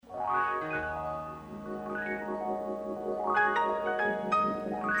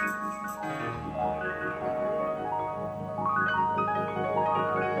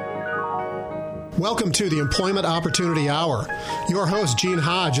Welcome to the Employment Opportunity Hour. Your host, Gene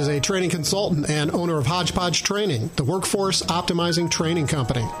Hodge, is a training consultant and owner of Hodgepodge Training, the workforce optimizing training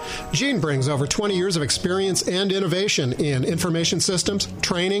company. Gene brings over 20 years of experience and innovation in information systems,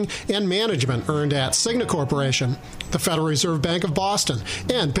 training, and management earned at Cigna Corporation, the Federal Reserve Bank of Boston,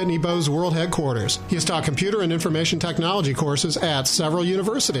 and Pitney Bowes World Headquarters. He has taught computer and information technology courses at several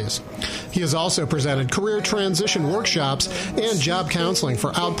universities. He has also presented career transition workshops and job counseling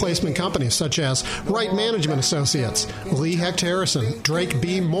for outplacement companies such as Wright Management Associates, Lee Hecht Harrison, Drake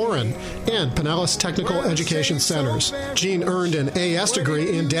B. Morin, and Pinellas Technical Education Centers. Gene earned an A.S.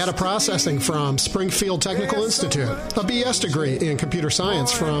 degree in data processing from Springfield Technical Institute, a B.S. degree in computer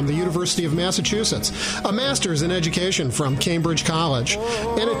science from the University of Massachusetts, a master's in education from Cambridge College,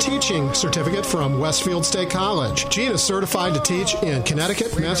 and a teaching certificate from Westfield State College. Gene is certified to teach in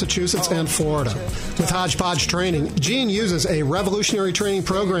Connecticut, Massachusetts, and Florida. With Hodgepodge Training, Gene uses a revolutionary training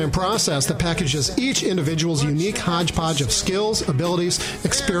program process that packages each individual's unique hodgepodge of skills, abilities,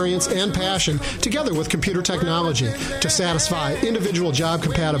 experience, and passion together with computer technology to satisfy individual job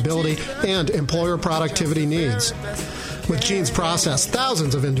compatibility and employer productivity needs. With Gene's process,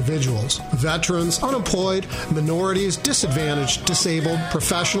 thousands of individuals, veterans, unemployed, minorities, disadvantaged, disabled,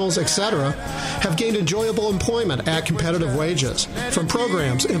 professionals, etc., have gained enjoyable employment at competitive wages from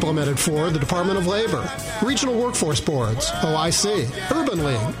programs implemented for the Department of Labor, Regional Workforce Boards, OIC, Urban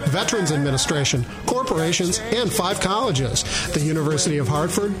League, Veterans Administration, corporations, and 5 colleges: the University of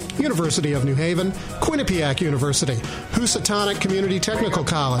Hartford, University of New Haven, Quinnipiac University, Housatonic Community Technical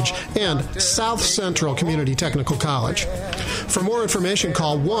College, and South Central Community Technical College. For more information,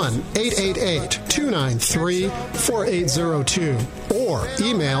 call 1-888-293-4802 or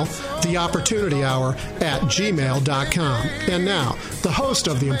email theopportunityhour@gmail.com. And now, the host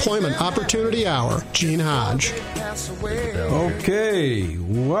of the Employment Opportunity Hour, Gene Hodge. Okay,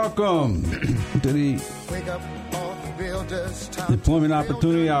 welcome to the Employment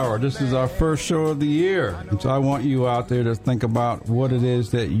Opportunity Hour. This is our first show of the year. And so I want you out there to think about what it is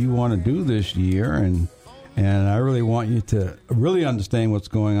that you want to do this year, and I really want you to really understand what's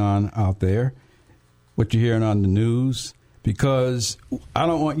going on out there, what you're hearing on the news, because I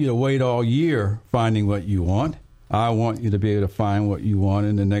don't want you to wait all year finding what you want. I want you to be able to find what you want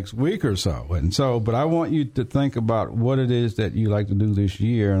in the next week or so. But I want you to think about what it is that you like to do this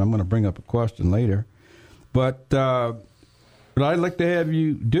year, and I'm going to bring up a question later. But what I'd like to have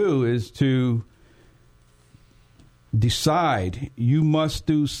you do is to decide you must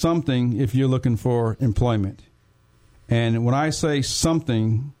do something if you're looking for employment. And when I say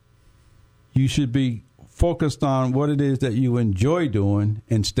something, you should be focused on what it is that you enjoy doing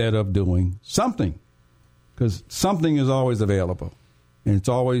instead of doing something. Because something is always available, and it's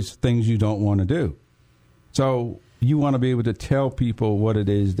always things you don't want to do. So you want to be able to tell people what it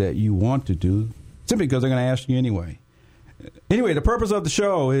is that you want to do, simply because they're going to ask you anyway. Anyway, the purpose of the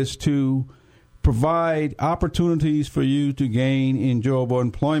show is to provide opportunities for you to gain enjoyable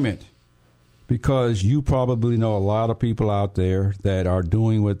employment, because you probably know a lot of people out there that are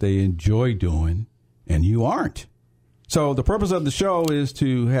doing what they enjoy doing, and you aren't. So the purpose of the show is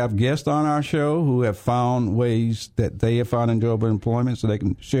to have guests on our show who have found ways that they have found enjoyable employment so they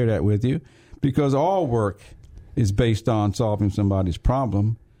can share that with you, because all work is based on solving somebody's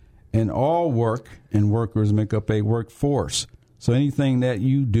problem, and all work and workers make up a workforce. So anything that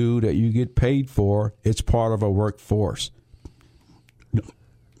you do that you get paid for, it's part of a workforce.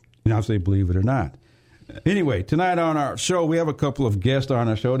 And I'll say believe it or not. Anyway, tonight on our show, we have a couple of guests on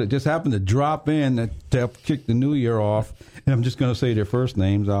our show that just happened to drop in to help kick the new year off. And I'm just going to say their first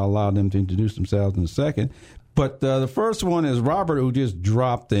names. I'll allow them to introduce themselves in a second. But the first one is Robert, who just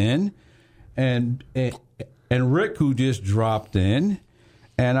dropped in, and Rick, who just dropped in.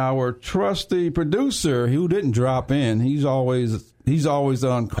 And our trusty producer, who didn't drop in, he's always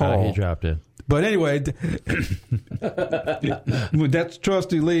on call. He dropped in. But anyway, that's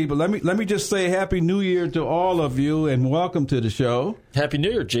Trusty Lee. But let me just say Happy New Year to all of you, and welcome to the show. Happy New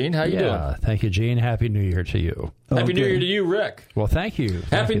Year, Gene. How you doing? Thank you, Gene. Happy New Year to you. Happy New Year to you, Rick. Well, thank you.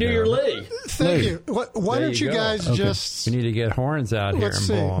 Happy New Year, Lee. Thank you. Why don't you guys just... We need to get horns out here and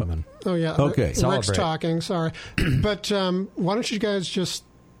blow them. Oh, yeah. Okay. Rick's Celebrate. talking. Sorry. But why don't you guys just...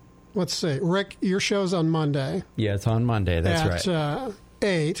 Let's see. Rick, your show's on Monday. Yeah, it's on Monday. That's right. At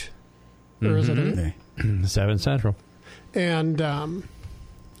 8. Or is it 8? 7 Central. And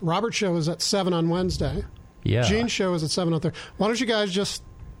Robert's show is at 7 on Wednesday. Yeah. Gene's show is at 7 on Thursday. Why don't you guys just,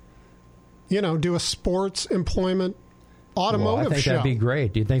 do a sports, employment, automotive I think show? that'd be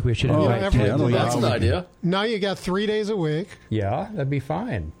great. Do you think we should invite every- That's an idea. Now you got 3 days a week. Yeah, that'd be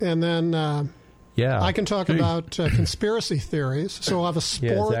fine. And then Yeah. I can talk about conspiracy theories. So we'll have a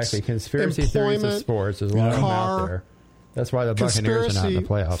sports, exactly. Conspiracy theories of sports. There's a lot of them out there. That's why the Buccaneers are not in the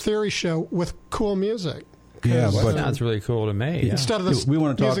playoffs. Theory show with cool music. Yeah, but sounds really cool to me. Yeah. Instead of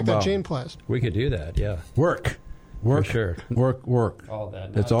the music that Gene plays. We could do that, yeah. Work. For sure. Work. All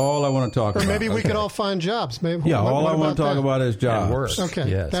that. That's all I want to talk about. Or maybe we could all find jobs. Maybe. All I want to talk about is jobs. And work. Okay,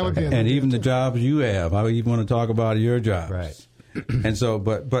 yes, that would be. And even the jobs you have. I even want to talk about your jobs. Right. And so,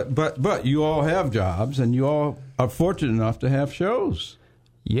 but you all have jobs, and you all are fortunate enough to have shows.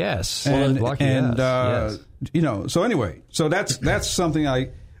 Yes. Lucky, yes. So anyway, so that's something I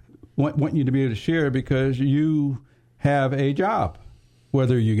want you to be able to share, because you have a job,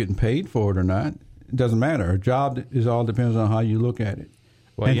 whether you're getting paid for it or not. It doesn't matter. A job all depends on how you look at it.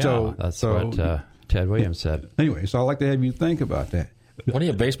 Well, that's what Ted Williams said. Anyway, so I'd like to have you think about that. Wasn't he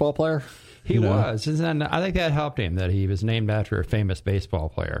a baseball player? He was. And I think that helped him, that he was named after a famous baseball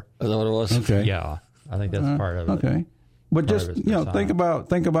player. Is that what it was? Okay. Yeah. I think that's part of it. Okay. But just, think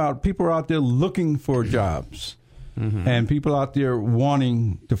about people out there looking for jobs. Mm-hmm. And people out there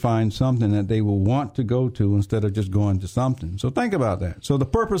wanting to find something that they will want to go to instead of just going to something. So think about that. So the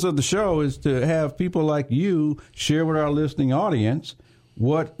purpose of the show is to have people like you share with our listening audience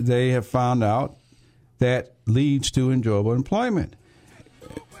what they have found out that leads to enjoyable employment.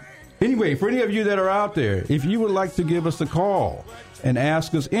 Anyway, for any of you that are out there, if you would like to give us a call and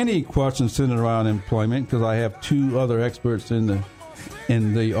ask us any questions centered around employment, because I have two other experts in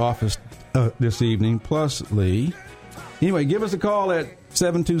the office this evening, plus Lee. Anyway, give us a call at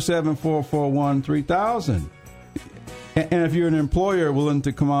 727-441-3000. And if you're an employer willing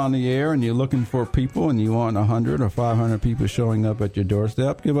to come on the air and you're looking for people and you want 100 or 500 people showing up at your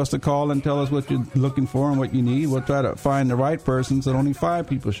doorstep, give us a call and tell us what you're looking for and what you need. We'll try to find the right person so only 5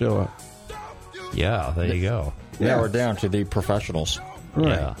 people show up. Yeah, there you go. Yeah, we're down to the professionals. Right.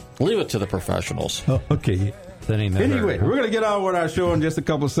 Yeah. Leave it to the professionals. Oh, okay. Anyway, we're going to get on with our show in just a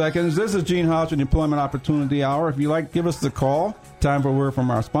couple of seconds. This is Gene Hodge with the Employment Opportunity Hour. If you like, give us the call. Time for a word from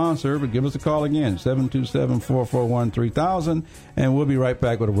our sponsor, but give us a call again, 727-441-3000, and we'll be right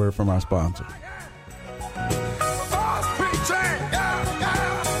back with a word from our sponsor.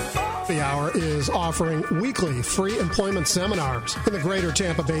 The Hour is offering weekly free employment seminars in the greater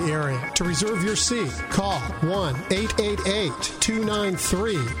Tampa Bay area. To reserve your seat, call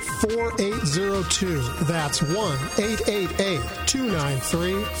 1-888-293-4802. That's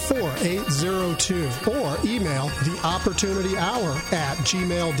 1-888-293-4802. Or email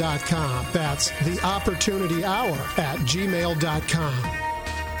theopportunityhour@gmail.com. That's theopportunityhour@gmail.com.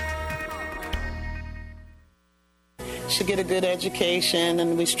 Should get a good education,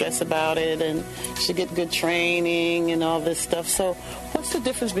 and we stress about it, and should get good training and all this stuff. So what's the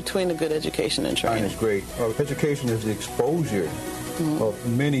difference between a good education and training? It's great. Education is the exposure of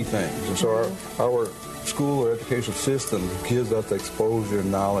many things. And so our school or educational system gives us exposure and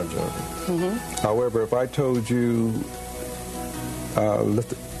knowledge of it. Mm-hmm. However, if I told you,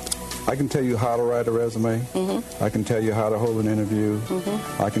 I can tell you how to write a resume. Mm-hmm. I can tell you how to hold an interview.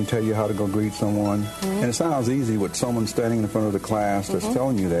 Mm-hmm. I can tell you how to go greet someone. Mm-hmm. And it sounds easy with someone standing in front of the class that's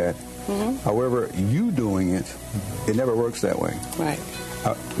telling you that. Mm-hmm. However, you doing it, it never works that way. Right.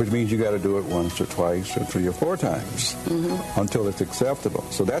 Which means you got to do it once or twice or 3 or 4 times until it's acceptable.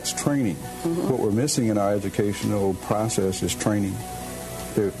 So that's training. Mm-hmm. What we're missing in our educational process is training.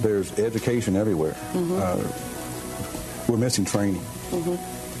 There's education everywhere. Mm-hmm. We're missing training. Mm-hmm.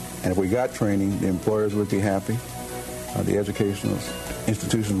 And if we got training, the employers would be happy. The educational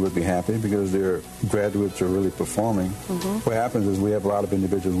institutions would be happy because their graduates are really performing. Mm-hmm. What happens is we have a lot of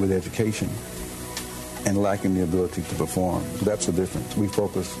individuals with education and lacking the ability to perform. So that's the difference. We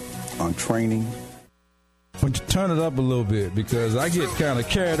focus on training. Would you turn it up a little bit, because I get kind of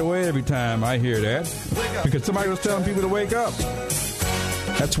carried away every time I hear that, because somebody was telling people to wake up.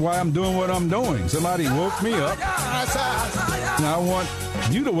 That's why I'm doing what I'm doing. Somebody woke me up. Now I want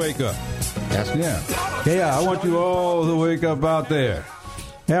you to wake up. Yeah, I want you all to wake up out there.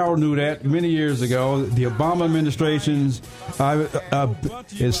 Harold knew that many years ago. The Obama administration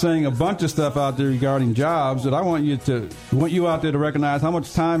is saying a bunch of stuff out there regarding jobs that I want you out there to recognize how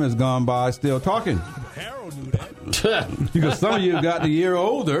much time has gone by still talking. Harold knew that. Because some of you have got the year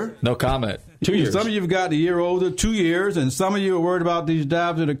older. No comment. 2 years. Some of you have got the year older, 2 years, and some of you are worried about these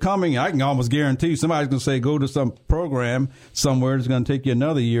jobs that are coming. I can almost guarantee somebody's going to say go to some program somewhere that's going to take you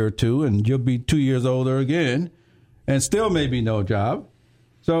another year or 2, and you'll be 2 years older again, and still maybe no job.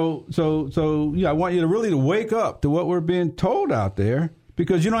 So yeah, I want you to really wake up to what we're being told out there,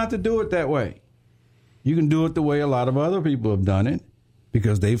 because you don't have to do it that way. You can do it the way a lot of other people have done it,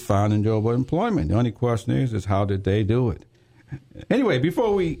 because they've found enjoyable employment. The only question is how did they do it? Anyway,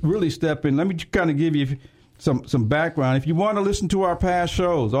 before we really step in, let me kind of give you some background. If you want to listen to our past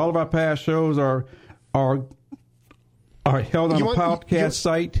shows, all of our past shows are held on a podcast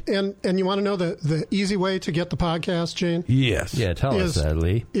site. And you want to know the easy way to get the podcast, Gene? Yes. Yeah, tell us that,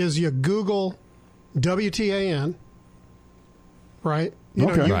 Lee. Is you Google WTAN, right?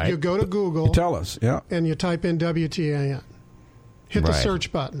 You go to Google. You tell us, yeah. And you type in WTAN. Hit the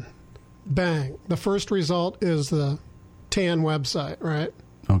search button. Bang. The first result is the TAN website, right?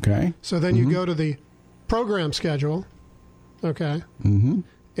 Okay. So then you go to the program schedule, okay? Mm-hmm.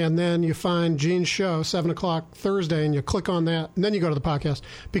 And then you find Gene's show, 7 o'clock Thursday, and you click on that, and then you go to the podcast.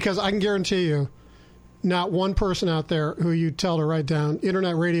 Because I can guarantee you, not one person out there who you tell to write down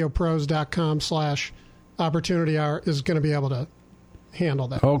internetradiopros.com/opportunity hour is going to be able to handle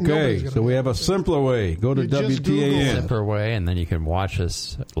that. Okay, so we have a simpler way. Go to WTAN. Simpler way, and then you can watch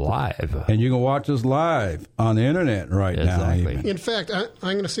us live. And you can watch us live on the internet now. Exactly. In fact, I'm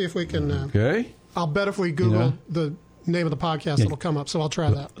going to see if we can... okay. I'll bet if we Google the name of the podcast, it'll come up, so I'll try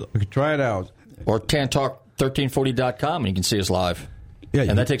that. We can try it out. Or tantalk1340.com, and you can see us live. Yeah,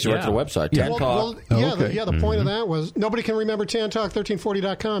 and that takes you right to the website. Yeah. Tan Talk. The point of that was nobody can remember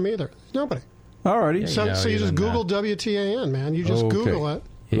tantalk1340.com either. Nobody. All righty. So you just Google WTAN, man. You just Google it.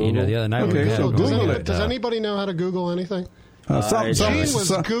 You know, the other night Google it. Does anybody know how to Google anything? Gene was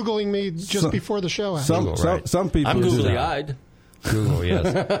Googling me just before the show. Some people I'm do googly-eyed. Google,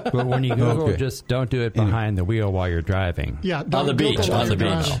 yes. But when you Google, just don't do it behind the wheel while you're driving. Yeah, on the beach. On the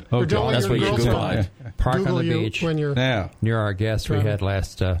beach. Or don't let That's your what you girlfriend Google. Park Google on the beach when you're near our guest we had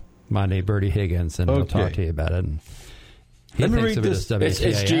last Monday, Bertie Higgins, and we'll talk to you about it. And he Let me thinks read of this. it as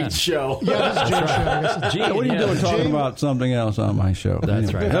It's Gene's show. Yeah, this is Gene's show. Gene, what are you doing talking about something else on my show?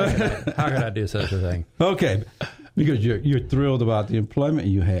 That's right. How could I do such a thing? Okay, because you're thrilled about the employment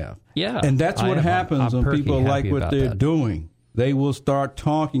you have. Yeah. And that's what happens when people like what they're that. doing. They will start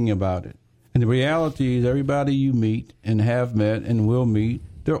talking about it. And the reality is everybody you meet and have met and will meet,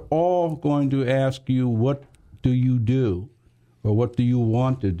 they're all going to ask you, what do you do? Or what do you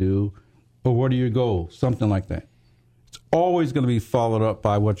want to do? Or what are your goals? Something like that. It's always going to be followed up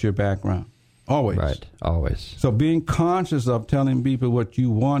by what's your background. Always. Right, always. So being conscious of telling people what you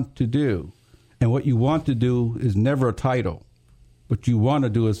want to do, and what you want to do is never a title. What you want to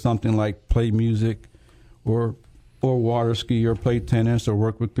do is something like play music or water ski or play tennis or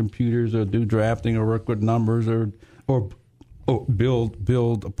work with computers or do drafting or work with numbers or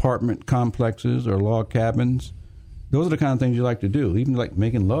build apartment complexes or log cabins. Those are the kind of things you like to do. Even like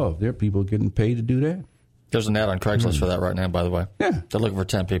making love. There are people getting paid to do that. There's an ad on Craigslist for that right now, by the way. Yeah. They're looking for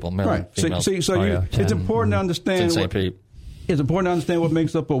 10 people, male and Right. female. It's important to understand. It's in St. Pete. It's important to understand what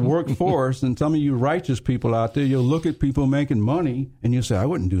makes up a workforce. And some of you righteous people out there, you'll look at people making money and you'll say, I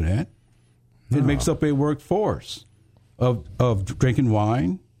wouldn't do that. It makes up a workforce of drinking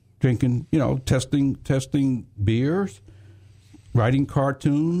wine, testing beers, writing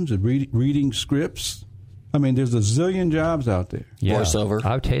cartoons, and reading scripts. I mean, there's a zillion jobs out there. Yeah. Voiceover.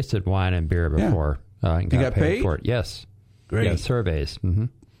 I've tasted wine and beer before. And got paid for it. Yes. Great. Yeah, surveys. Mm-hmm.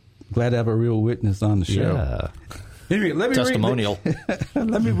 Glad to have a real witness on the show. Yeah. Anyway, let me Testimonial.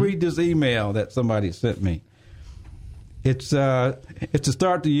 Let me read this email that somebody sent me. It's to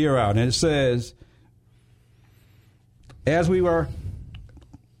start the year out, and it says, as we are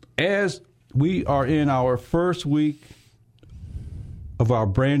in our first week of our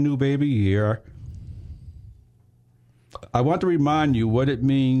brand new baby year, I want to remind you what it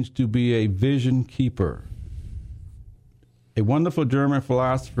means to be a vision keeper. A wonderful German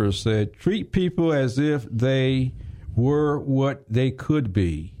philosopher said, treat people as if they were what they could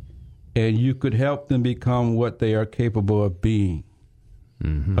be, and you could help them become what they are capable of being.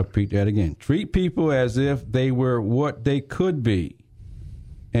 Mm-hmm. I'll repeat that again. Treat people as if they were what they could be,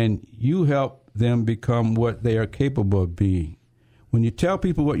 and you help them become what they are capable of being. When you tell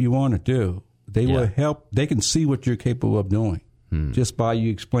people what you want to do, they will help. They can see what you're capable of doing just by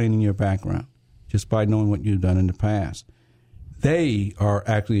you explaining your background, just by knowing what you've done in the past. They are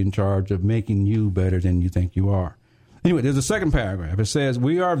actually in charge of making you better than you think you are. Anyway, there's a second paragraph. It says,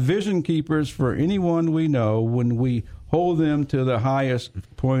 we are vision keepers for anyone we know when we hold them to the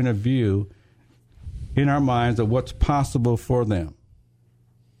highest point of view in our minds of what's possible for them.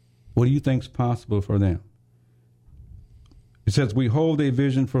 What do you think is possible for them? It says we hold a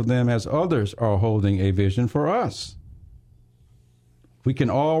vision for them as others are holding a vision for us. We can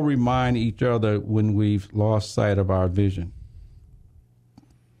all remind each other when we've lost sight of our vision.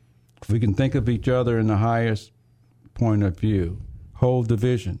 If we can think of each other in the highest point of view, hold the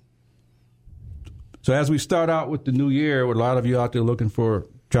vision. So as we start out with the new year, with a lot of you out there looking for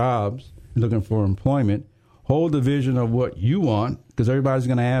jobs, looking for employment, hold the vision of what you want, because everybody's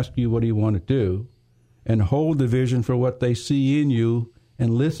going to ask you, what do you want to do? And hold the vision for what they see in you,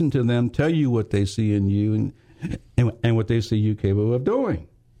 and listen to them tell you what they see in you and what they see you capable of doing.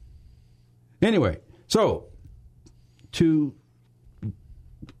 Anyway, so to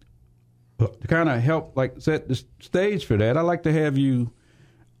kind of help set the stage for that, I'd like to have you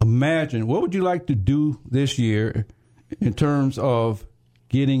imagine, what would you like to do this year in terms of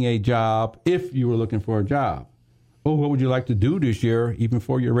getting a job if you were looking for a job? Or what would you like to do this year, even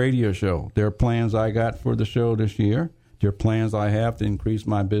for your radio show? There are plans I got for the show this year. There are plans I have to increase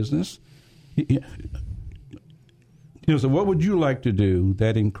my business. So what would you like to do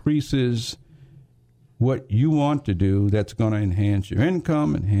that increases what you want to do, that's going to enhance your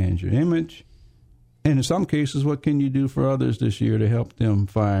income, enhance your image? And in some cases, what can you do for others this year to help them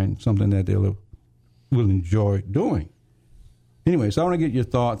find something that they will enjoy doing? Anyway, so I want to get your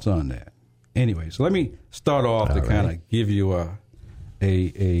thoughts on that. Anyway, so let me start off to kind of give you a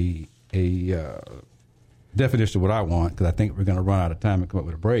definition of what I want, because I think we're going to run out of time and come up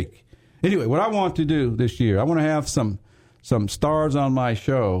with a break. Anyway, what I want to do this year, I want to have some stars on my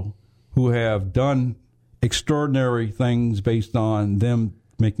show who have done extraordinary things based on them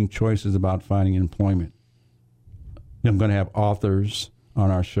making choices about finding employment. I'm going to have authors on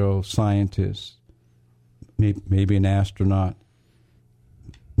our show, scientists, maybe an astronaut,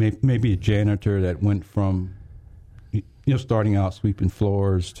 maybe a janitor that went from starting out sweeping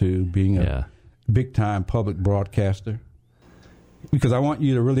floors to being a big-time public broadcaster. Because I want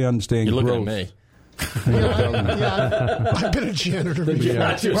you to really understand You're growth. looking at me. I've been a janitor before.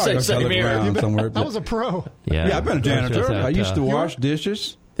 I was a pro. Yeah, I've been a janitor. I used to wash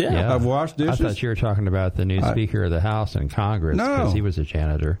dishes. Yeah. I've washed dishes. I thought you were talking about the new Speaker of the House in Congress, because he was a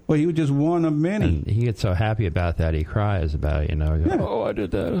janitor. Well, he was just one of many. And he gets so happy about that, he cries about it, Oh, I did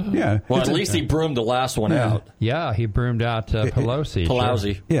that. Yeah. Well, at least he broomed the last one out. Yeah, he broomed out Pelosi.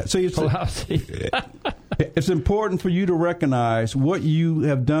 Pelosi. Sure. Yeah, so it's important for you to recognize what you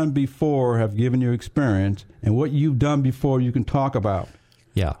have done before have given you experience, and what you've done before you can talk about.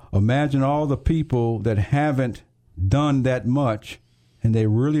 Yeah. Imagine all the people that haven't done that much, and they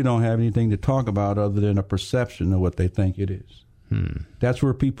really don't have anything to talk about other than a perception of what they think it is. That's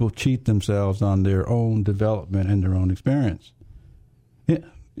where people cheat themselves on their own development and their own experience.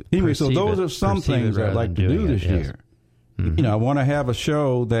 Anyway, so those are some things I'd like to do this year. I want to have a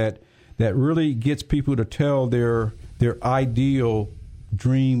show that really gets people to tell their ideal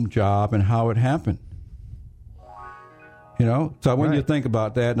dream job and how it happened. So I want you to think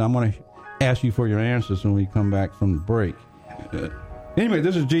about that, and I'm going to ask you for your answers when we come back from the break. Anyway,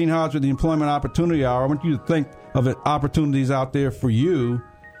 this is Gene Hodge with the Employment Opportunity Hour. I want you to think of the opportunities out there for you,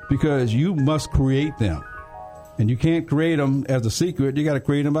 because you must create them. And you can't create them as a secret. You got to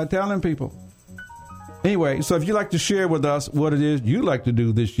create them by telling people. Anyway, so if you'd like to share with us what it is you'd like to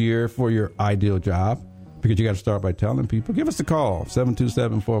do this year for your ideal job, because you got to start by telling people, give us a call,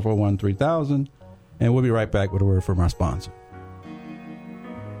 727-441-3000, and we'll be right back with a word from our sponsor.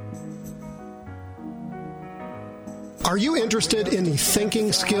 Are you interested in the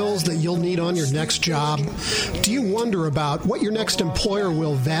thinking skills that you'll need on your next job? Do you wonder about what your next employer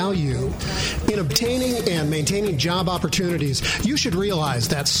will value? In obtaining and maintaining job opportunities, you should realize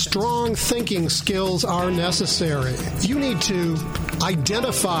that strong thinking skills are necessary. You need to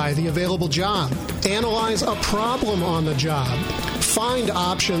identify the available job, analyze a problem on the job, find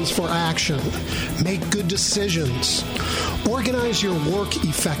options for action, make good decisions, organize your work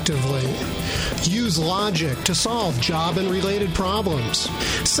effectively, use logic to solve job and related problems,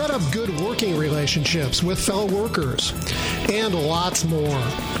 set up good working relationships with fellow workers, and lots more.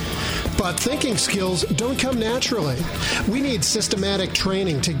 But thinking skills don't come naturally. We need systematic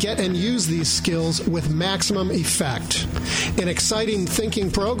training to get and use these skills with maximum effect. An exciting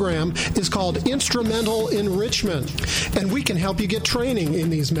thinking program is called Instrumental Enrichment, and we can help you get training in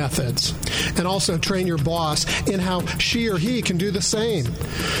these methods, and also train your boss in how she or he can do the same.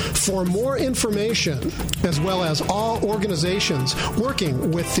 For more information, as well as all organizations working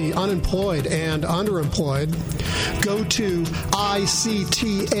with the unemployed and underemployed, go to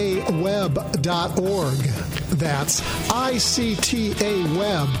ictaweb.org. That's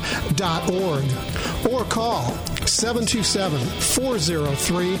ictaweb.org, or call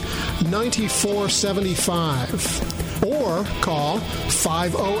 727-403-9475, or call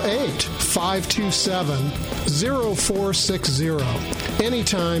 508-527-0460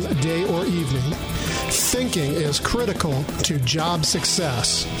 anytime, day or evening. Thinking is critical to job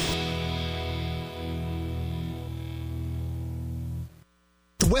success.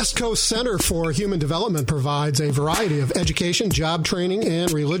 West Coast Center for Human Development provides a variety of education, job training,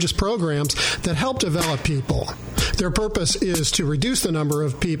 and religious programs that help develop people. Their purpose is to reduce the number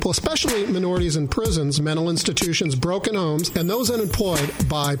of people, especially minorities in prisons, mental institutions, broken homes, and those unemployed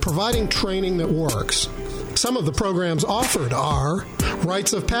by providing training that works. Some of the programs offered are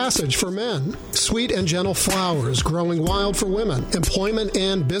Rites of Passage for Men, Sweet and Gentle Flowers, Growing Wild for Women, Employment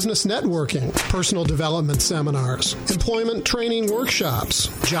and Business Networking, Personal Development Seminars, Employment Training Workshops,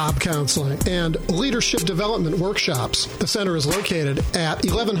 Job Counseling, and Leadership Development Workshops. The center is located at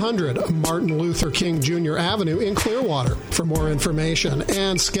 1100 Martin Luther King Jr. Avenue in Clearwater. For more information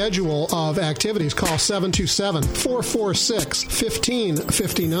and schedule of activities, call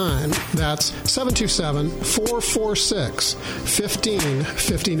 727-446-1559. That's 727-446-1559.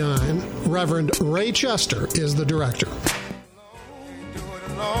 Reverend Ray Chester is the director.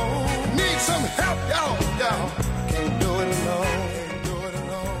 Need some help, y'all. Can't do it alone.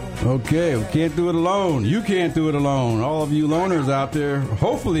 Okay, we can't do it alone. You can't do it alone. All of you loners out there,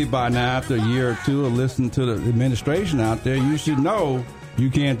 hopefully by now, after a year or two of listening to the administration out there, you should know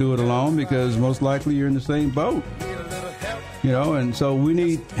you can't do it alone because most likely you're in the same boat. You know, and so we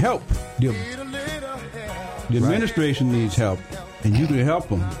need help. The administration needs help, and you can help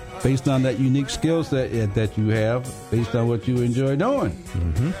them based on that unique skill set that you have, based on what you enjoy doing.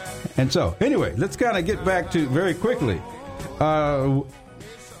 Mm-hmm. And so, anyway, let's kind of get back to very quickly.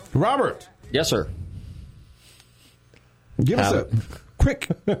 Robert. Yes, sir. Give us a quick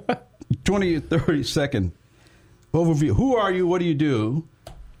 20 or 30 second overview. Who are you? What do you do?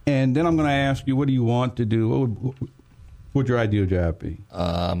 And then I'm going to ask you, what do you want to do? What would your ideal job be?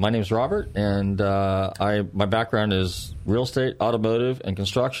 My name is Robert, and my background is real estate, automotive, and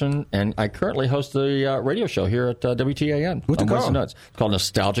construction. And I currently host a radio show here at WTAN. What's it called? It's called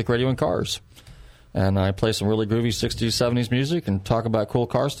Nostalgic Radio and Cars. And I play some really groovy 60s, 70s music and talk about cool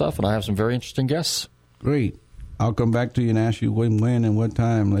car stuff, and I have some very interesting guests. Great. I'll come back to you and ask you when and what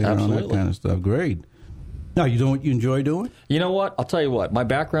time later on, that kind of stuff. Great. Now, you know what you enjoy doing? You know what? I'll tell you what. My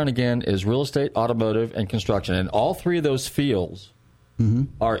background, again, is real estate, automotive, and construction. And all three of those fields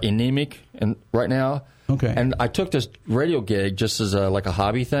are anemic right now. Okay. And I took this radio gig just as a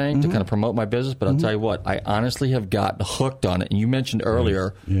hobby thing to kind of promote my business. But I'll tell you what, I honestly have gotten hooked on it. And you mentioned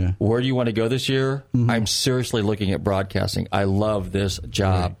earlier, where do you want to go this year? I'm seriously looking at broadcasting. I love this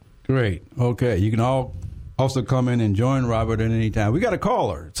job. Great. Okay. You can also come in and join Robert at any time. We got a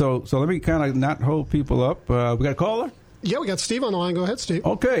caller. So let me kind of not hold people up. We got a caller? Yeah, we got Steve on the line. Go ahead, Steve.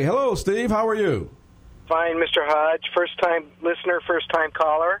 Okay. Hello, Steve. How are you? Fine, Mr. Hodge. First-time listener, first-time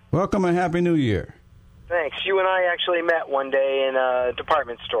caller. Welcome and Happy New Year. Thanks. You and I actually met one day in a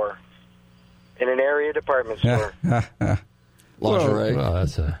department store, in an area department store. Lingerie. Well,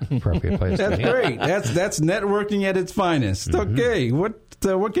 that's an appropriate place. That's great. That's networking at its finest. Okay. What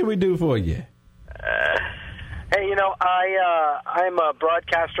can we do for you? Hey, I'm a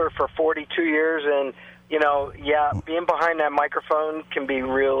broadcaster for 42 years, and being behind that microphone can be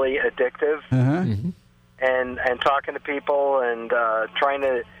really addictive. And talking to people and trying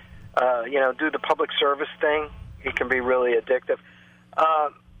to do the public service thing, it can be really addictive.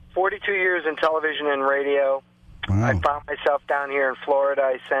 42 years in television and radio. Wow. I found myself down here in Florida.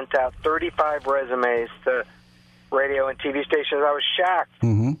 I sent out 35 resumes to radio and TV stations. I was shocked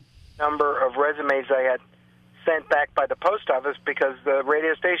number of resumes I had sent back by the post office because the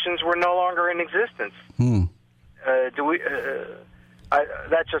radio stations were no longer in existence.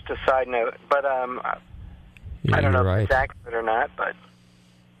 That's just a side note, but I don't know if it's accurate or not, but.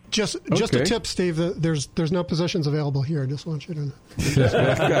 Just a tip, Steve. There's no positions available here. I just want you to know.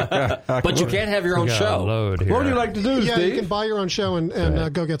 But you can't have your own show. What would you like to do, Steve? Yeah, you can buy your own show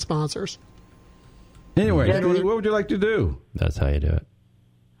and go get sponsors. Anyway, Steve, what would you like to do? That's how you do it.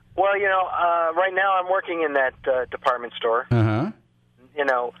 Well, right now I'm working in that department store.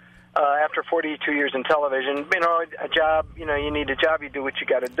 After 42 years in television, a job, you need a job, you do what you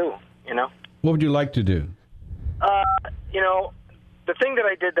got to do, What would you like to do? The thing that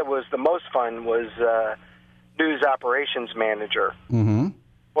I did that was the most fun was news operations manager,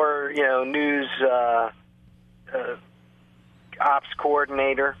 or news ops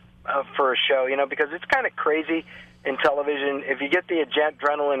coordinator for a show. Because it's kind of crazy in television. If you get the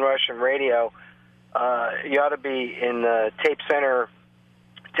adrenaline rush in radio, you ought to be in the tape center,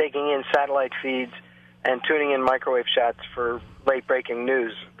 taking in satellite feeds and tuning in microwave shots for late breaking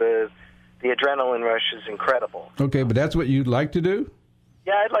news. The adrenaline rush is incredible. Okay, but that's what you'd like to do?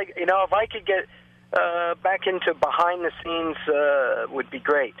 Yeah, I'd like, if I could get back into behind the scenes would be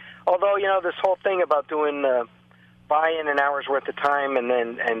great. Although, this whole thing about doing buy-in an hour's worth of time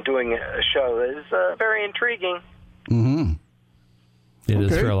and doing a show is very intriguing.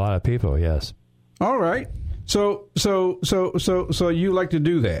 It is for a lot of people, yes. All right. So you like to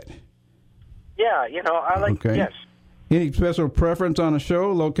do that? Yeah, I like, yes. Any special preference on a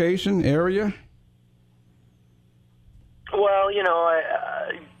show, location, area? Well,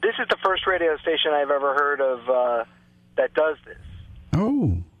 this is the first radio station I've ever heard of that does this.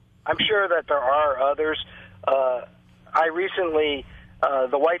 Oh. I'm sure that there are others. I recently,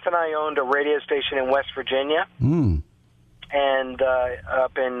 the wife and I owned a radio station in West Virginia. And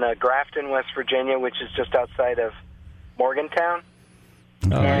up in Grafton, West Virginia, which is just outside of Morgantown.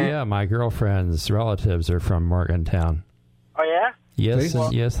 Oh, yeah. My girlfriend's relatives are from Morgantown. Oh, yeah?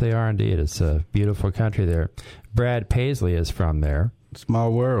 Yes, they are indeed. It's a beautiful country there. Brad Paisley is from there.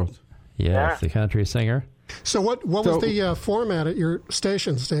 Small world. Yes, the country singer. So what was the format at your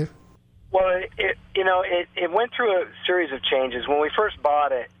station, Steve? Well, it went through a series of changes. When we first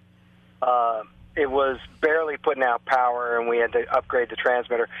bought it, it was barely putting out power, and we had to upgrade the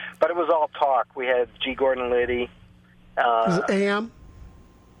transmitter. But it was all talk. We had G. Gordon Liddy. Was it AM?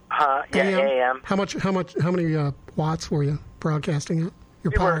 Yeah, AM. How many watts were you broadcasting at?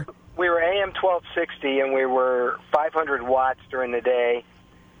 Your power? We were AM 1260, and we were 500 watts during the day,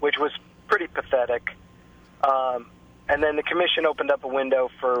 which was pretty pathetic. And then the commission opened up a window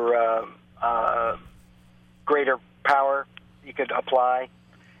for greater power you could apply.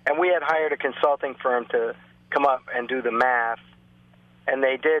 And we had hired a consulting firm to come up and do the math. And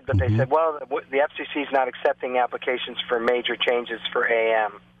they did, but they said, well, the FCC is not accepting applications for major changes for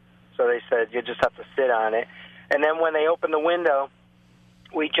AM. So they said, you just have to sit on it. And then when they opened the window,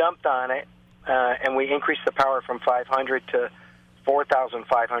 we jumped on it, and we increased the power from 500 to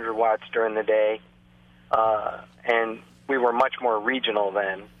 4,500 watts during the day. And we were much more regional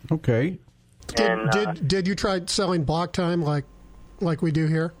then. Okay. Did you try selling block time like we do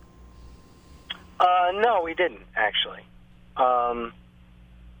here? No, we didn't actually.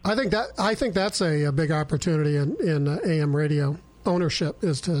 I think that's a big opportunity in AM radio ownership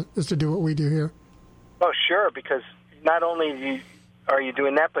is to do what we do here. Oh, sure, because not only are you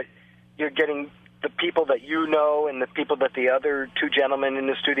doing that, but you're getting the people that you know and the people that the other two gentlemen in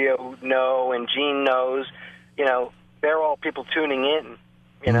the studio know and Gene knows. They're all people tuning in.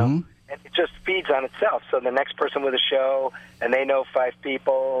 And it just feeds on itself. So the next person with a show, and they know 5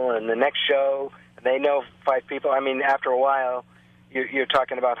 people, and the next show, and they know 5 people. I mean, after a while, you're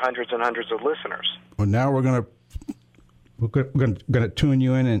talking about hundreds and hundreds of listeners. Well, now we're gonna tune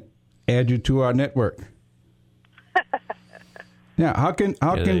you in and add you to our network. Now, how can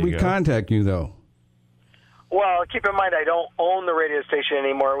we contact you though? Well, keep in mind I don't own the radio station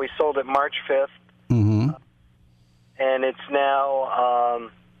anymore. We sold it March 5th, and it's now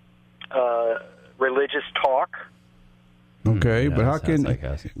religious talk. Okay, but how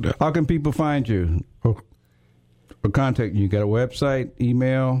can people find you or contact you? You got a website,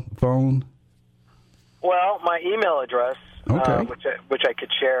 email, phone? Well, my email address, which I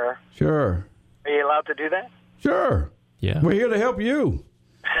could share. Sure. Are you allowed to do that? Sure. Yeah. We're here to help you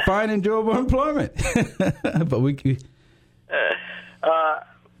find enjoyable employment. But we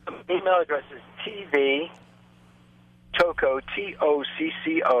email address is tvtocco,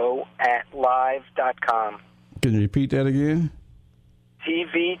 TOCCO, @live.com. Can you repeat that again?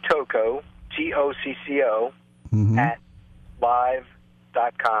 tvtocco, TOCCO,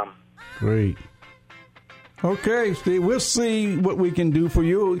 @live.com. Great. Okay, Steve, we'll see what we can do for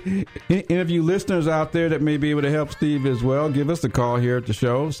you. Any of you listeners out there that may be able to help Steve as well, give us a call here at the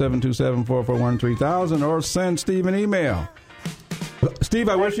show, 727-441-3000, or send Steve an email. Steve,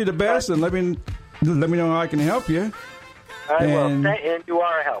 I wish you the best, and let me know how I can help you. I will, and you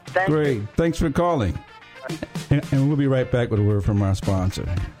are a help. Thank you. Great. Thanks for calling. And we'll be right back with a word from our sponsor.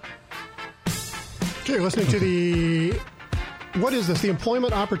 Okay, listening to what is this? The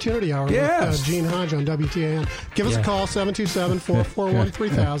Employment Opportunity Hour with Gene Hodge on WTAN. Give us a call,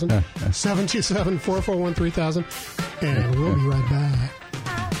 727-441-3000, 727-441-3000, and we'll be right back.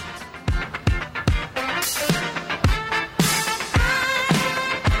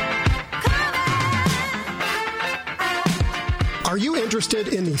 Are you interested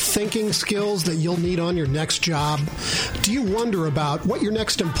in the thinking skills that you'll need on your next job? Do you wonder about what your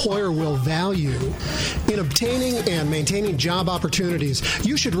next employer will value? In obtaining and maintaining job opportunities,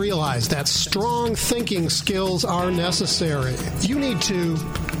 you should realize that strong thinking skills are necessary. You need to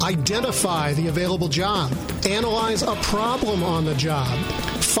identify the available job, analyze a problem on the job,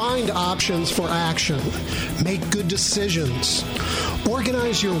 find options for action, make good decisions,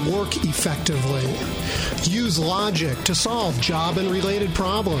 organize your work effectively, use logic to solve job and related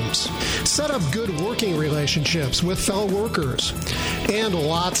problems, set up good working relationships with fellow workers, and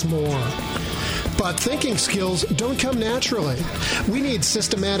lots more. But thinking skills don't come naturally. We need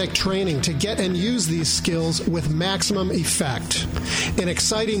systematic training to get and use these skills with maximum effect. An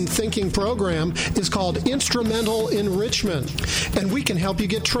exciting thinking program is called Instrumental Enrichment, and we can help you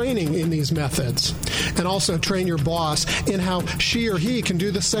get training in these methods and also train your boss in how she or he can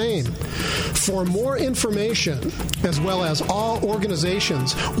do the same. For more information, as well as all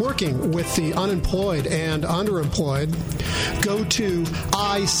organizations working with the unemployed and underemployed, go to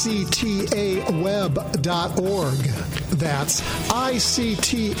ictaweb.org. That's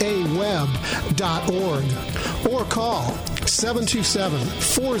ictaweb.org. Or call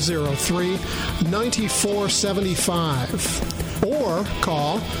 727-403-9475. Or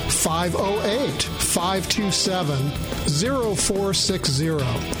call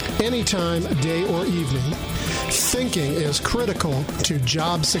 508-527-0460. Anytime, day or evening. Thinking is critical to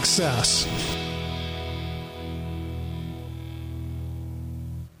job success.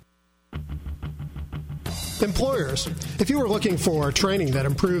 Employers, if you are looking for training that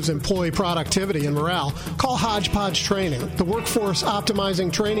improves employee productivity and morale, call Hodgepodge Training, the workforce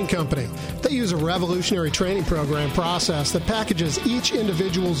optimizing training company. They use a revolutionary training program process that packages each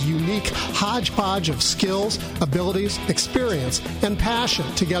individual's unique hodgepodge of skills, abilities, experience, and passion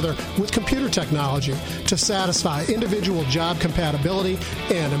together with computer technology to satisfy individual job compatibility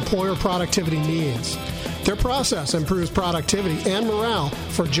and employer productivity needs. Their process improves productivity and morale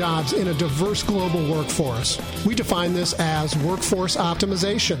for jobs in a diverse global workforce. We define this as workforce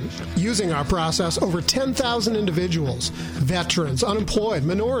optimization. Using our process, over 10,000 individuals, veterans, unemployed,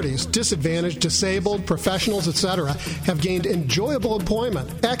 minorities, disadvantaged, disabled, professionals, etc., have gained enjoyable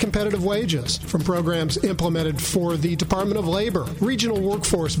employment at competitive wages from programs implemented for the Department of Labor, Regional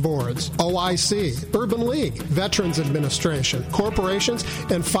Workforce Boards, OIC, Urban League, Veterans Administration, corporations,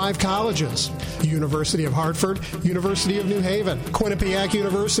 and 5 colleges: University of Hartford, University of New Haven, Quinnipiac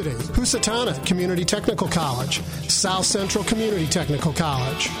University, Housatonic Community Technical College, South Central Community Technical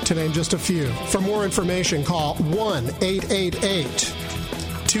College, to name just a few. For more information, call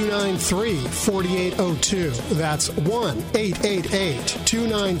 1-888-293-4802. That's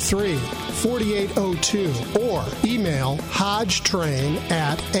 1-888-293-4802. Or email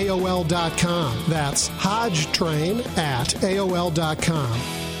hodgetrain@aol.com. That's hodgetrain@aol.com.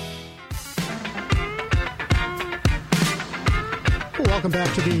 Welcome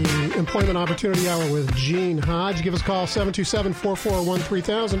back to the Employment Opportunity Hour with Gene Hodge. Give us a call,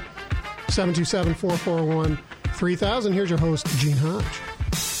 727-441-3000, 727-441-3000. Here's your host, Gene Hodge.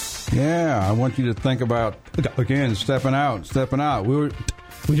 Yeah, I want you to think about, again, stepping out. We were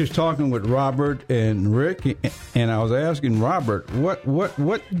just talking with Robert and Rick, and I was asking Robert, what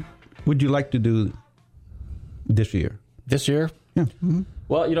would you like to do this year? This year? Yeah. Mm-hmm.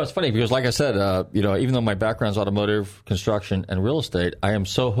 Well, it's funny because, like I said, even though my background's automotive, construction, and real estate, I am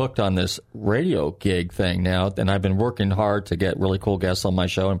so hooked on this radio gig thing now, and I've been working hard to get really cool guests on my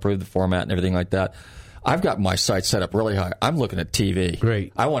show, improve the format and everything like that. I've got my site set up really high. I'm looking at TV.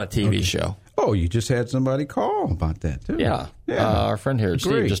 Great. I want a TV show. Oh, you just had somebody call about that, too. Yeah. Our friend here,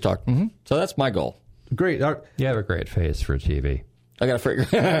 Steve, just talked. Mm-hmm. So that's my goal. Great. You have a great face for TV. I got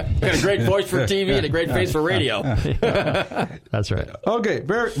a great voice for TV and a great face for radio. That's right. Okay,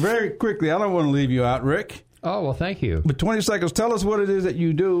 very, very quickly. I don't want to leave you out, Rick. Oh, well, thank you. But 20 seconds, tell us what it is that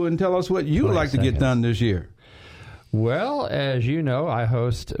you do and tell us what you would like to get done this year. Well, as you know, I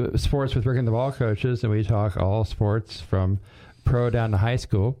host Sports with Rick and the Ball Coaches, and we talk all sports from pro down to high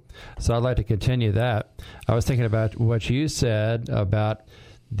school. So I'd like to continue that. I was thinking about what you said about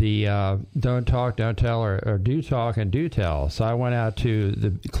the don't talk, don't tell, or do talk and do tell. So I went out to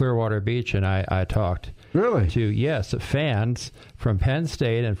the Clearwater Beach and I talked to fans from Penn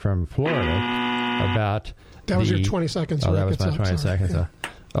State and from Florida about that was your 20 seconds. Oh, that was my 20 seconds. Yeah.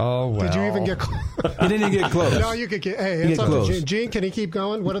 Oh, well. Did you even get close? You didn't get close. No, you could get. Hey, it's up to Gene. Can he keep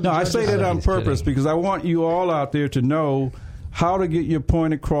going? What are the I say that on purpose because I want you all out there to know how to get your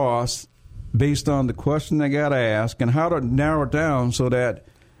point across based on the question they got to ask and how to narrow it down so that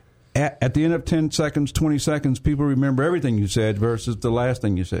at the end of 10 seconds, 20 seconds, people remember everything you said versus the last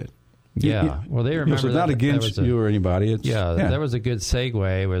thing you said. Yeah. Well, they remember that. Not against you or anybody. That was a good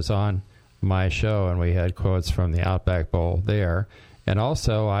segue. It was on my show, and we had quotes from the Outback Bowl there. And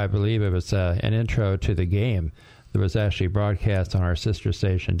also, I believe it was an intro to the game that was actually broadcast on our sister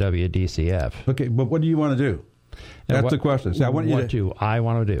station, WDCF. Okay, but what do you want to do? That's the question. So what do I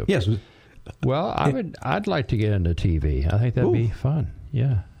want to do? Yes. Well, I'd like to get into TV. I think that'd be fun.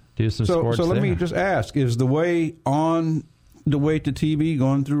 Yeah. Do some sports. So let me just ask: is the way on the way to TV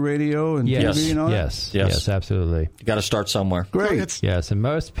going through radio and TV and all that? Yes, absolutely. You got to start somewhere. Great. Yes, and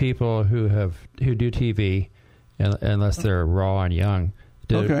most people who do TV, unless they're raw and young,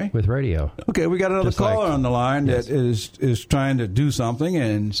 did it with radio. Okay, we got another caller on the line that is trying to do something,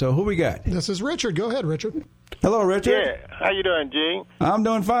 and so who we got? This is Richard. Go ahead, Richard. Hello, Richard. Yeah, how you doing, Gene? I'm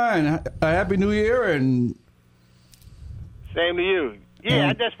doing fine. Happy New Year, and same to you. Yeah,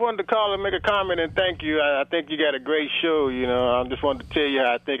 I just wanted to call and make a comment and thank you. I think you got a great show. I just wanted to tell you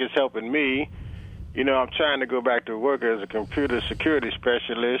how I think it's helping me. I'm trying to go back to work as a computer security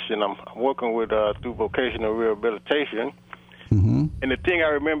specialist, and I'm working with through vocational rehabilitation. Mm-hmm. And the thing I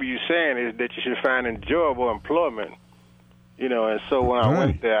remember you saying is that you should find enjoyable employment. And so when I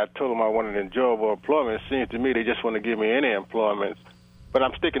went there, I told them I wanted enjoyable employment. It seems to me they just want to give me any employment. But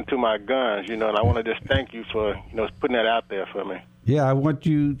I'm sticking to my guns, and I want to just thank you for, putting that out there for me. Yeah, I want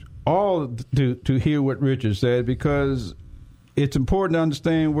you all to hear what Richard said, because it's important to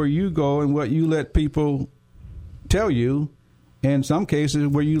understand where you go and what you let people tell you, and in some cases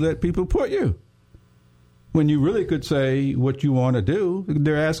where you let people put you. When you really could say what you want to do,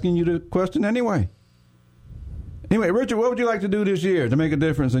 they're asking you the question anyway. Anyway, Richard, what would you like to do this year to make a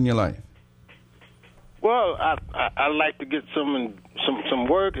difference in your life? Well, I like to get some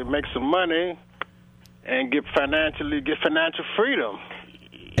work and make some money and get financial freedom.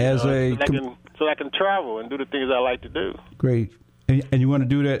 So I can travel and do the things I like to do. Great. And you want to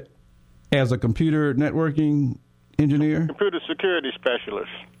do that as a computer networking engineer? Computer security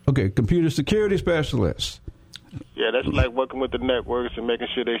specialist. Okay, computer security specialist. Yeah, that's like working with the networks and making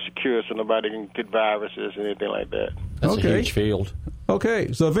sure they're secure so nobody can get viruses or anything like that. That's a huge field.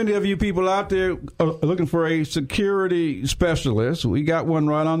 Okay, so if any of you people out there are looking for a security specialist, we got one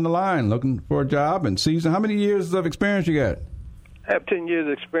right on the line looking for a job and season. How many years of experience you got? I have 10 years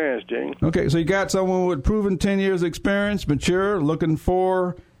of experience, Gene. Okay, so you got someone with proven 10 years of experience, mature, looking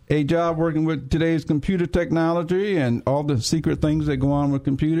for a job working with today's computer technology and all the secret things that go on with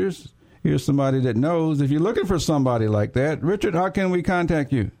computers. Here's somebody that knows. If you're looking for somebody like that, Richard, how can we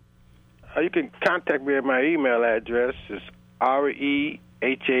contact you? You can contact me at my email address. It's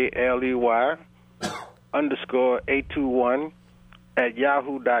REHALEY_821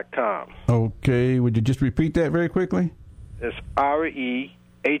 Okay, would you just repeat that very quickly? It's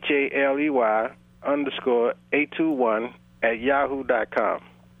REHALEY821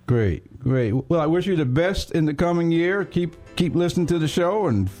 Great. Well, I wish you the best in the coming year. Keep listening to the show,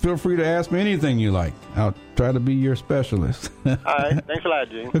 and feel free to ask me anything you like. I'll try to be your specialist. All right. Thanks a lot,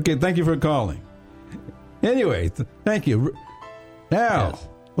 Gene. Okay, thank you for calling. Anyway, thank you. Now,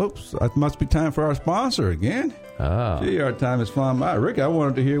 whoops, it must be time for our sponsor again. Gee, our time is flying by. Rick, I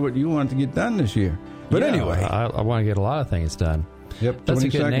wanted to hear what you wanted to get done this year. But anyway. I want to get a lot of things done. Yep, that's a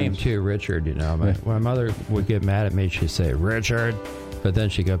good name, too, Richard. My mother would get mad at me. She'd say, Richard. But then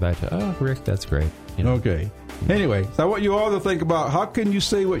she'd go back to, Rick, that's great. Okay. Anyway, so I want you all to think about how can you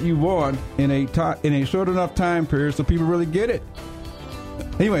say what you want in a short enough time period so people really get it.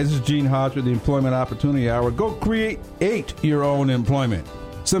 Anyway, this is Gene Hodge with the Employment Opportunity Hour. Go create your own employment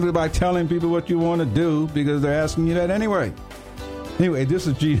simply by telling people what you want to do because they're asking you that anyway. Anyway, this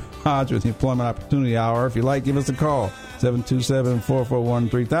is Gene Hodge with the Employment Opportunity Hour. If you like, give us a call,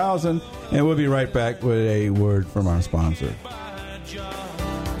 727-441-3000, and we'll be right back with a word from our sponsor.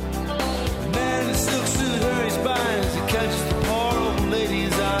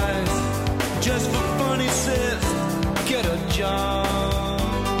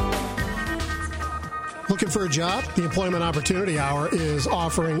 Looking for a job? The Employment Opportunity Hour is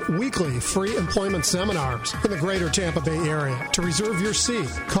offering weekly free employment seminars in the greater Tampa Bay area. To reserve your seat,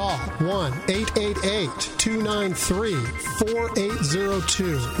 call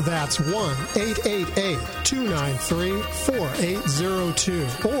 1-888-293-4802. That's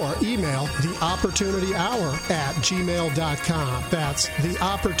 1-888-293-4802. Or email theopportunityhour@gmail.com. That's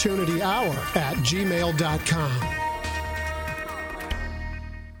theopportunityhour@gmail.com.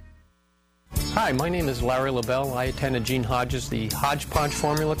 Hi, my name is Larry LaBelle. I attended Gene Hodges' the Hodgepodge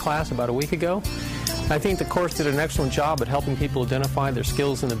Formula class about a week ago. I think the course did an excellent job at helping people identify their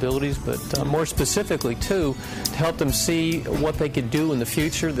skills and abilities, but more specifically, too, to help them see what they could do in the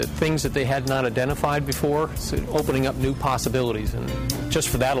future, the things that they had not identified before, so opening up new possibilities. And just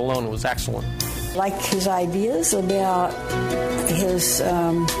for that alone, it was excellent. I like his ideas about his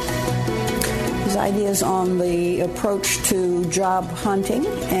ideas on the approach to job hunting,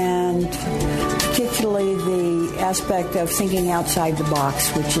 and particularly the aspect of thinking outside the box,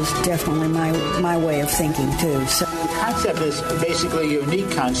 which is definitely my way of thinking too. So concept is basically a unique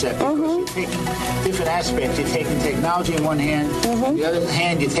concept because you're taking different aspects. You're taking technology in one hand, on the other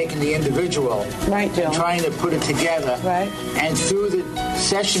hand, you're taking the individual and trying to put it together. Right. And through the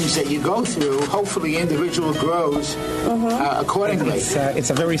sessions that you go through, hopefully the individual grows accordingly.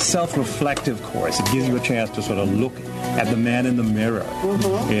 It's a very self-reflective course. It gives you a chance to sort of look at the man in the mirror.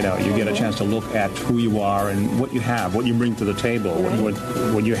 You know, you get a chance to look at who you are and what you have, what you bring to the table,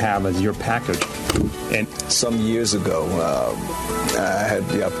 what you have as your package. And some years ago, I had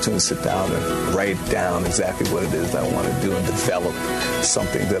the opportunity to sit down and write down exactly what it is I want to do and develop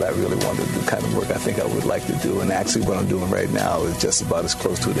something that I really want to do, kind of work I think I would like to do. And actually what I'm doing right now is just about as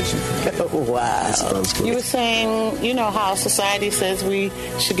close to it as you can get. Wow. You were saying, you know, how society says we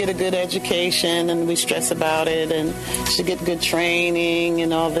should get a good education and we stress about it and should get good training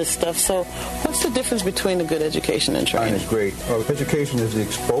and all this stuff. So what's the difference between a good education and training? It's great. Education is the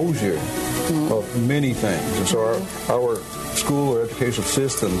exposure of many things. And so our school or educational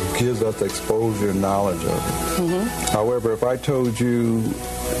system gives us the exposure and knowledge of it. However, if I told you,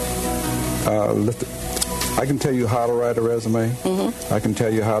 I can tell you how to write a resume. I can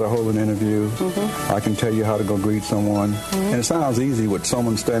tell you how to hold an interview. I can tell you how to go greet someone. And it sounds easy with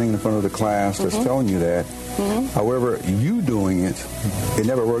someone standing in front of the class that's telling you that. However, you doing it, it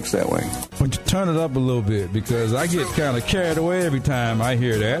never works that way. But you turn it up a little bit, because I get kind of carried away every time I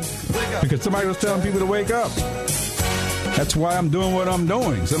hear that, because somebody was telling people to wake up. That's why I'm doing what I'm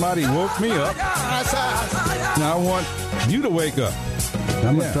doing. Somebody woke me up. Now I want you to wake up.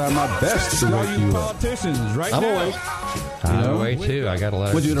 I'm going to try my best to wake you up. Politicians right I'm now. awake. I'm awake too. I got a lot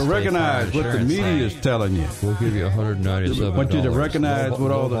of. I want you to recognize what the media is telling you. We'll give you $197. I want you to recognize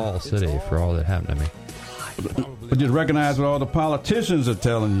what all the city for all that happened to me. I want you to recognize what all the politicians are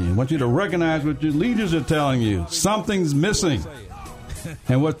telling you. I want you to recognize what your leaders are telling you. Something's missing.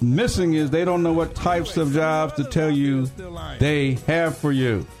 And what's missing is they don't know what types of jobs to tell you they have for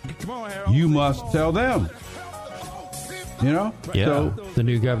you. You must tell them. You know? Yeah. So, the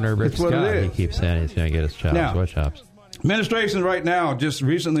new governor, Rick Scott, he keeps saying he's going to get his jobs. Now, what jobs? Administration right now, just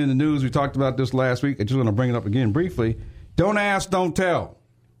recently in the news, we talked about this last week. I just want to bring it up again briefly. Don't ask, don't tell.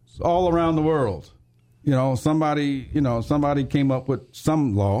 It's all around the world. You know, somebody came up with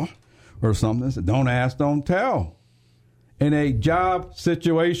some law or something that said, don't ask, don't tell. In a job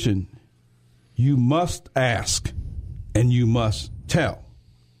situation, you must ask and you must tell.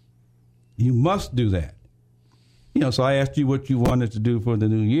 You must do that. You know, so I asked you what you wanted to do for the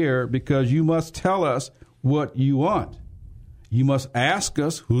new year, because you must tell us what you want. You must ask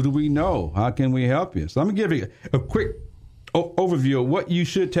us, who do we know? How can we help you? So I'm going to give you a quick overview of what you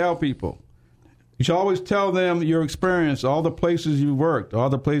should tell people. You should always tell them your experience, all the places you've worked, all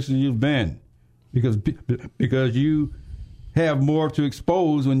the places you've been, because you have more to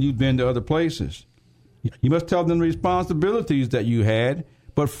expose when you've been to other places. You must tell them the responsibilities that you had,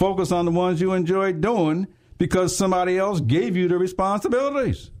 but focus on the ones you enjoyed doing, because somebody else gave you the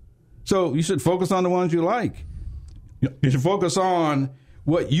responsibilities. So you should focus on the ones you like. You should focus on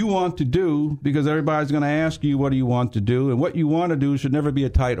what you want to do, because everybody's going to ask you, what do you want to do? And what you want to do should never be a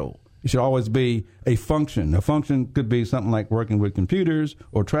title. It should always be a function. A function could be something like working with computers,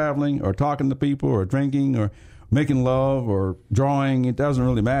 or traveling, or talking to people, or drinking, or making love, or drawing. It doesn't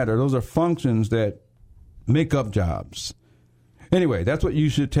really matter. Those are functions that make up jobs. Anyway, that's what you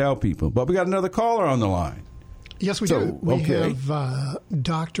should tell people. But we got another caller on the line. Yes, we do. We have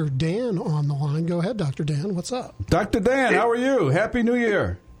Dr. Dan on the line. Go ahead, Dr. Dan. What's up? Dr. Dan, how are you? Happy New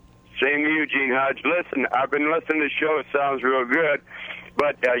Year. Same to you, Gene Hodge. Listen, I've been listening to the show. It sounds real good.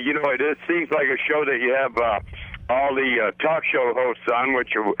 But, you know, it seems like a show that you have all the talk show hosts on,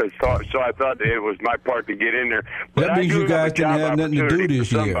 so I thought it was my part to get in there. But that means you guys didn't have nothing to do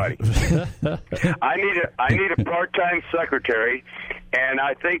this year. I need a part-time secretary, and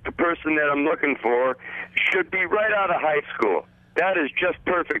I think the person that I'm looking for should be right out of high school. That is just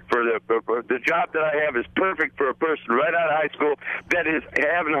perfect for the job that I have is perfect for a person right out of high school that is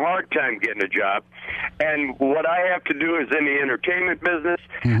having a hard time getting a job. And what I have to do is in the entertainment business,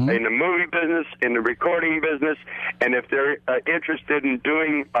 in the movie business, in the recording business, and if they're interested in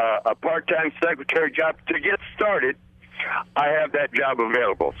doing a part-time secretary job to get started, I have that job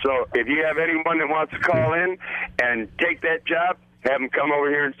available. So if you have anyone that wants to call in and take that job, have them come over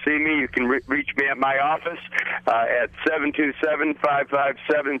here and see me. You can reach me at my office at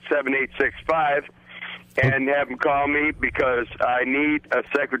 727-557-7865 and have them call me, because I need a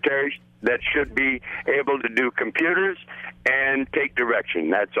secretary that should be able to do computers and take direction.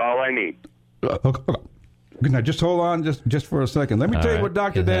 That's all I need. Now, just hold on just for a second. Let me tell you what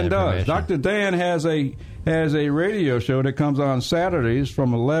Dr. Dan does. Dr. Dan has a radio show that comes on Saturdays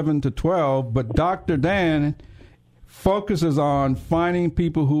from 11 to 12, but Dr. Dan focuses on finding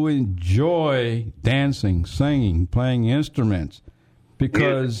people who enjoy dancing, singing, playing instruments,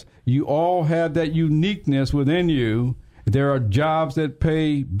 because you all have that uniqueness within you. There are jobs that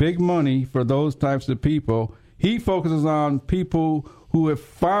pay big money for those types of people. He focuses on people who have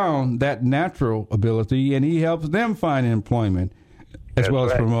found that natural ability, and he helps them find employment as well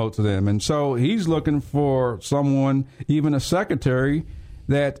as promotes them. And so he's looking for someone, even a secretary,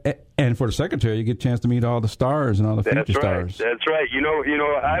 and for the secretary, you get a chance to meet all the stars and all the future stars. That's right. You know,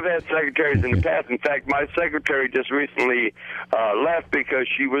 I've had secretaries in the past. In fact, my secretary just recently left because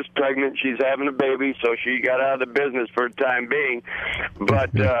she was pregnant. She's having a baby, so she got out of the business for the time being.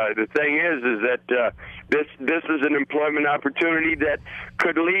 But the thing is that this is an employment opportunity that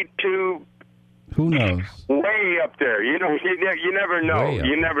could lead to. Who knows? Way up there. You know, you never know.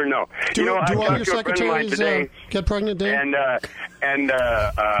 You never know. Do I all your talked to a friend of mine secretaries today, get pregnant, Dan? and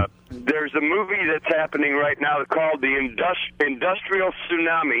there's a movie that's happening right now called The Industrial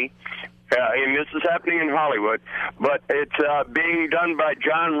Tsunami. And this is happening in Hollywood, but it's being done by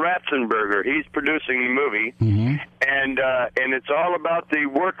John Ratzenberger. He's producing the movie, and it's all about the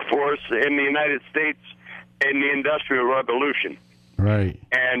workforce in the United States in the Industrial Revolution. Right.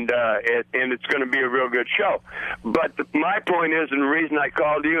 And it's going to be a real good show. But my point is, and the reason I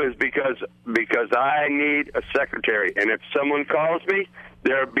called you is because I need a secretary. And if someone calls me,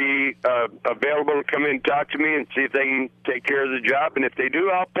 they'll be available to come in and talk to me and see if they can take care of the job. And if they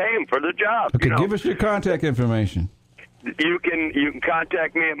do, I'll pay them for the job. Okay, give us your contact information. You can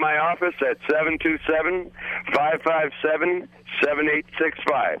contact me at my office at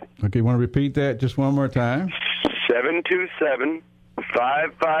 727-557-7865. Okay, you want to repeat that just one more time?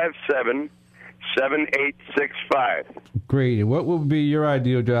 727-557-7865. Great. And what would be your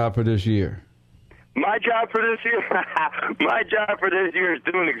ideal job for this year? My job for this year, is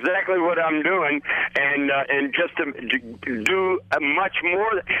doing exactly what I'm doing, and just to do much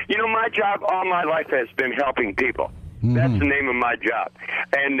more. You know, my job all my life has been helping people. That's the name of my job.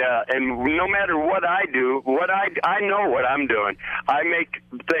 And no matter what I do, I know what I'm doing. I make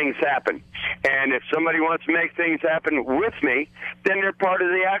things happen. And if somebody wants to make things happen with me, then they're part of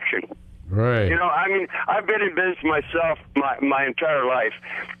the action. Right. You know, I mean, I've been in business myself my entire life,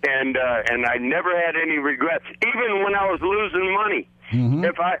 and I never had any regrets, even when I was losing money.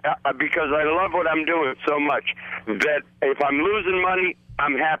 Because I love what I'm doing so much that if I'm losing money,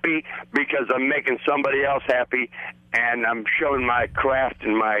 I'm happy because I'm making somebody else happy, and I'm showing my craft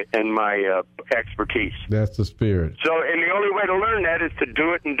and my expertise. That's the spirit. So, and the only way to learn that is to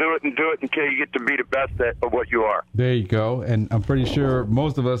do it and do it and do it until you get to be the best at what you are. There you go. And I'm pretty sure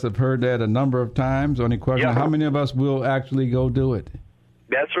most of us have heard that a number of times. Only question, how many of us will actually go do it?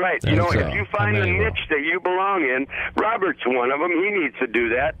 That's right. You know, if you find the niche that you belong in, Robert's one of them. He needs to do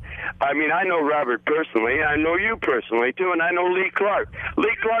that. I mean, I know Robert personally. I know you personally, too, and I know Lee Clark.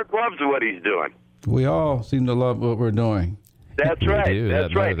 Lee Clark loves what he's doing. We all seem to love what we're doing. That's right.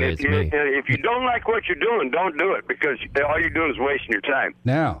 That's right. If you don't like what you're doing, don't do it, because all you're doing is wasting your time.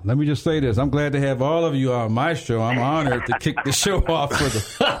 Now, let me just say this. I'm glad to have all of you on my show. I'm honored to kick the show off for the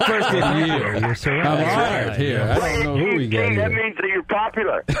first of the year. You're so right. I'm honored here. I don't know who we got That here. means that you're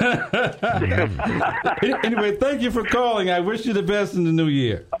popular. Anyway, thank you for calling. I wish you the best in the new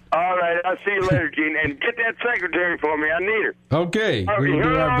year. All right. I'll see you later, Gene. And get that secretary for me. I need her. Okay. We will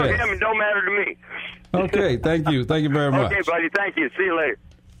do our best. Him, it don't matter to me. Okay, thank you. Thank you very much. Okay, buddy, thank you. See you later.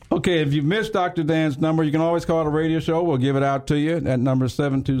 Okay, if you missed Dr. Dan's number, you can always call the radio show. We'll give it out to you. That number is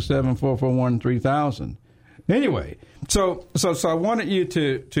 727-441-3000. Anyway, so I wanted you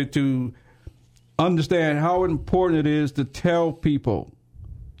to understand how important it is to tell people.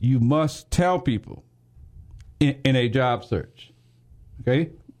 You must tell people in a job search.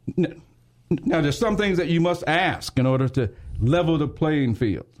 Okay? Now, there's some things that you must ask in order to level the playing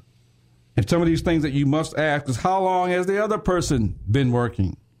field. And some of these things that you must ask is, how long has the other person been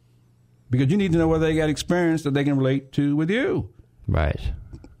working? Because you need to know whether they got experience that they can relate to with you. Right.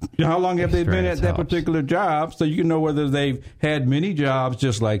 You know, how long have they been at that particular job, so you can know whether they've had many jobs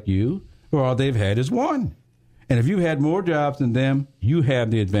just like you, or all they've had is one. And if you had more jobs than them, you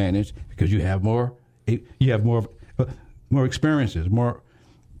have the advantage because you have more experiences, more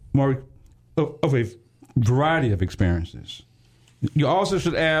of a variety of experiences. You also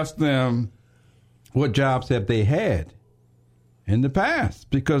should ask them what jobs have they had in the past,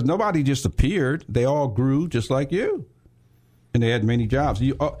 because nobody just appeared. They all grew just like you, and they had many jobs.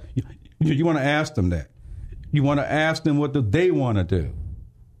 You want to ask them that. You want to ask them what do they want to do,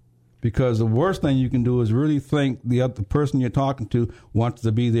 because the worst thing you can do is really think the other person you're talking to wants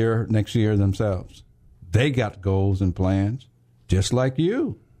to be there next year themselves. They got goals and plans just like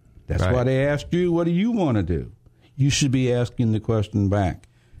you. That's why they asked you, what do you want to do? you should be asking the question back.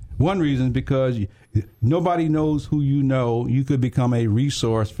 One reason is because nobody knows who you know. You could become a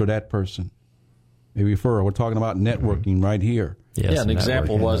resource for that person. A referral. We're talking about networking right here. Yes, an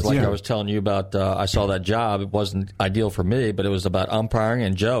example was I was telling you about. I saw that job. It wasn't ideal for me, but it was about umpiring.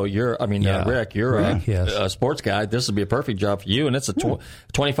 And Joe, Rick, you're a sports guy. This would be a perfect job for you. And it's a $25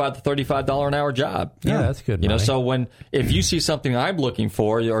 to $35 an hour job. Yeah, that's good. So if you see something I'm looking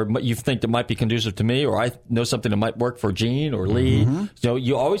for, or you think that might be conducive to me, or I know something that might work for Gene or Lee,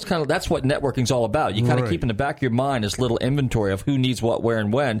 you always that's what networking's all about. You kind of keep in the back of your mind this little inventory of who needs what, where,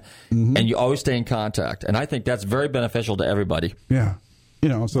 and when, and you always stay in contact. And I think that's very beneficial to everybody. Yeah.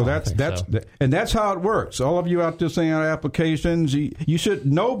 So that's how it works. All of you out there saying our applications, you should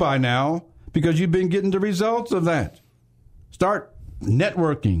know by now because you've been getting the results of that. Start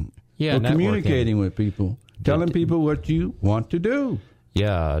networking or communicating with people, telling people what you want to do.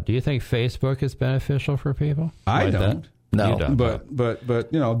 Yeah. Do you think Facebook is beneficial for people? I don't. No, but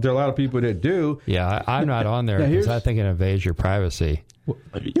there are a lot of people that do. Yeah, I'm not on there because I think it invades your privacy.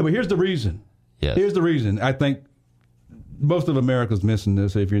 But here's the reason. Yes. Here's the reason. I think most of America's missing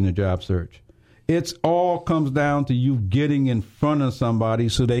this if you're in the job search. It all comes down to you getting in front of somebody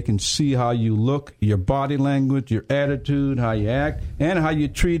so they can see how you look, your body language, your attitude, how you act, and how you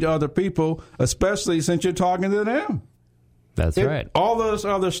treat other people, especially since you're talking to them. That's right. All this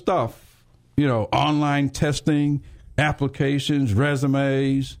other stuff, online testing, applications,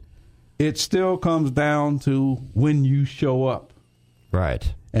 resumes, it still comes down to when you show up.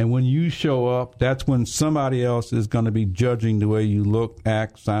 Right. And when you show up, that's when somebody else is going to be judging the way you look,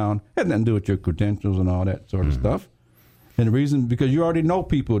 act, sound. It has nothing to do with your credentials and all that sort of stuff. And the reason, because you already know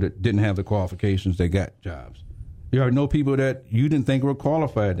people that didn't have the qualifications, they got jobs. You already know people that you didn't think were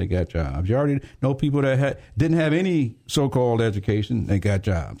qualified, they got jobs. You already know people that didn't have any so-called education, they got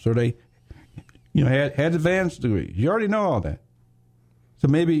jobs. Or they had advanced degrees. You already know all that. So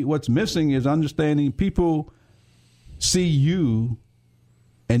maybe what's missing is understanding people see you.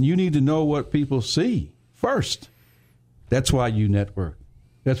 And you need to know what people see first. That's why you network.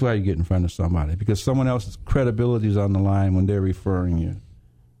 That's why you get in front of somebody, because someone else's credibility is on the line when they're referring you.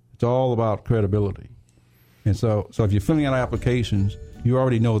 It's all about credibility. And so if you're filling out applications, you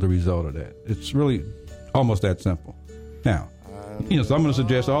already know the result of that. It's really almost that simple. Now, so I'm going to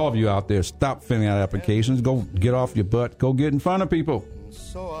suggest all of you out there, stop filling out applications. Go get off your butt. Go get in front of people.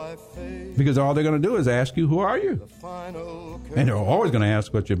 Because all they're going to do is ask you, who are you? And they're always going to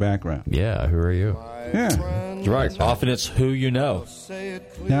ask what's your background. Yeah, who are you? Yeah. Right. Often it's who you know.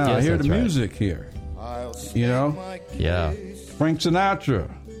 Now, I hear the music here. Yeah. Frank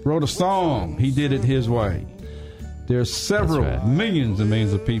Sinatra wrote a song. He did it his way. There's several millions and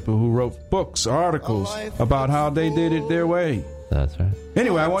millions of people who wrote books, articles about how they did it their way. That's right.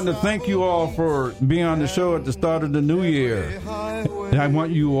 Anyway, I wanted to thank you all for being on the show at the start of the new year. And I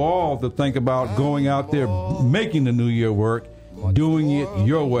want you all to think about going out there, making the new year work, doing it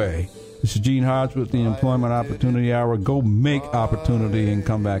your way. This is Gene Hodge with the Employment Opportunity Hour. Go make opportunity and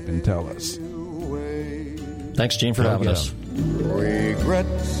come back and tell us. Thanks, Gene, for having us.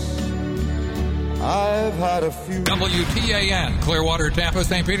 Regrets. I've had a few. WTAN, Clearwater, Tampa,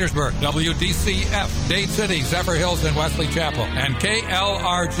 St. Petersburg. WDCF, Dade City, Zephyr Hills, and Wesley Chapel. And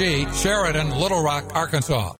KLRG, Sheridan, Little Rock, Arkansas.